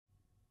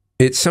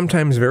It's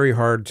sometimes very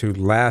hard to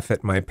laugh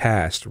at my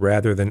past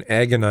rather than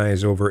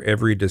agonize over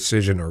every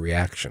decision or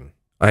reaction.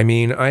 I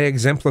mean, I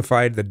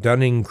exemplified the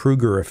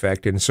Dunning-Kruger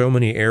effect in so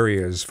many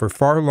areas for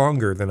far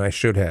longer than I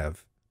should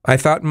have. I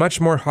thought much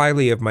more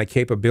highly of my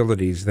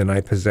capabilities than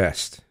I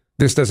possessed.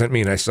 This doesn't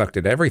mean I sucked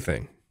at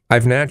everything.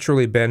 I've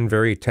naturally been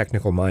very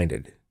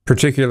technical-minded,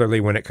 particularly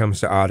when it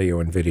comes to audio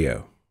and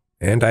video.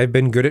 And I've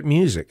been good at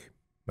music.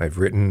 I've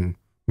written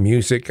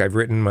music, I've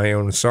written my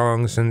own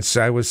songs since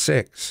I was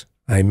 6.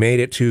 I made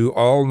it to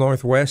all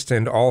Northwest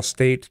and all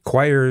state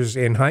choirs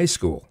in high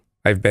school.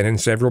 I've been in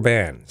several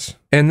bands.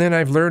 And then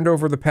I've learned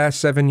over the past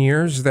 7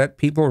 years that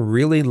people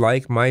really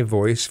like my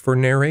voice for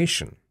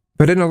narration.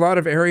 But in a lot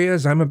of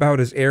areas, I'm about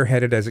as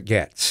airheaded as it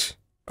gets.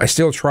 I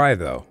still try,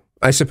 though.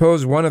 I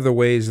suppose one of the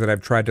ways that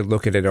I've tried to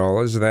look at it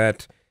all is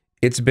that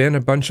it's been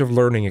a bunch of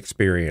learning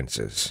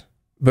experiences.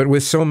 But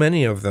with so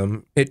many of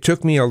them, it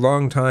took me a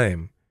long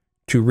time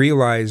to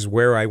realize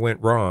where I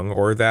went wrong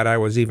or that I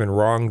was even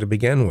wrong to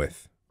begin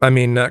with. I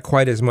mean, not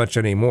quite as much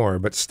anymore,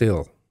 but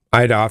still.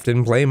 I'd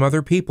often blame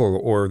other people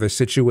or the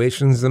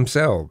situations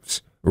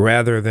themselves,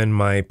 rather than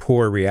my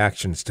poor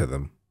reactions to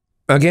them.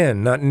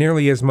 Again, not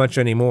nearly as much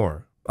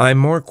anymore. I'm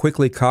more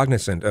quickly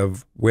cognizant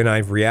of when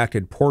I've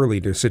reacted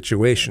poorly to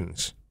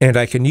situations, and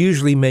I can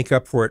usually make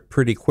up for it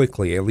pretty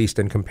quickly, at least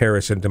in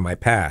comparison to my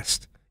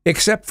past.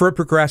 Except for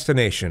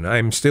procrastination,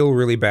 I'm still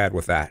really bad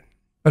with that.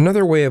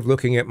 Another way of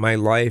looking at my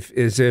life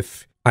is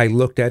if I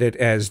looked at it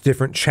as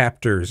different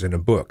chapters in a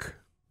book.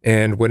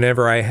 And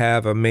whenever I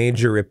have a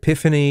major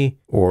epiphany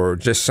or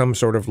just some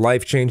sort of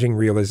life-changing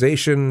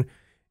realization,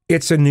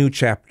 it's a new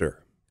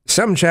chapter.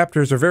 Some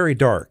chapters are very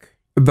dark,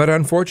 but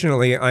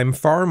unfortunately, I'm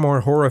far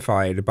more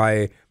horrified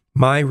by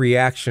my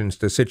reactions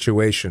to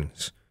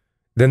situations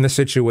than the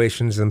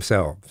situations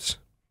themselves.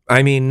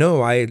 I mean,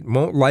 no, I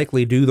won't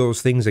likely do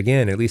those things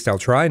again. At least I'll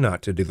try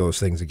not to do those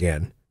things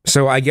again.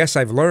 So I guess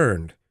I've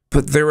learned,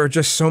 but there are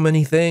just so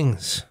many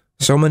things.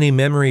 So many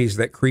memories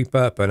that creep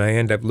up, and I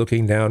end up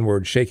looking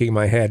downward, shaking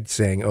my head,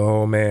 saying,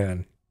 oh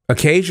man.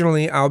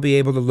 Occasionally, I'll be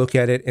able to look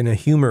at it in a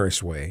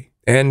humorous way,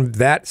 and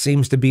that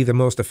seems to be the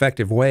most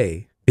effective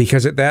way,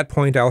 because at that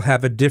point, I'll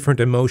have a different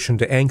emotion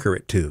to anchor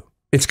it to.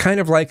 It's kind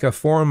of like a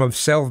form of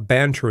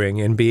self-bantering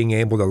and being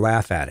able to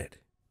laugh at it.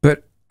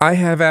 But I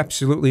have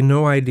absolutely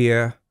no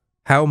idea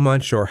how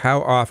much or how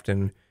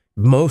often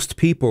most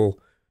people,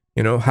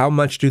 how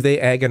much do they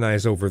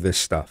agonize over this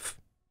stuff?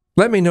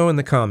 Let me know in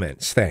the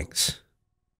comments. Thanks.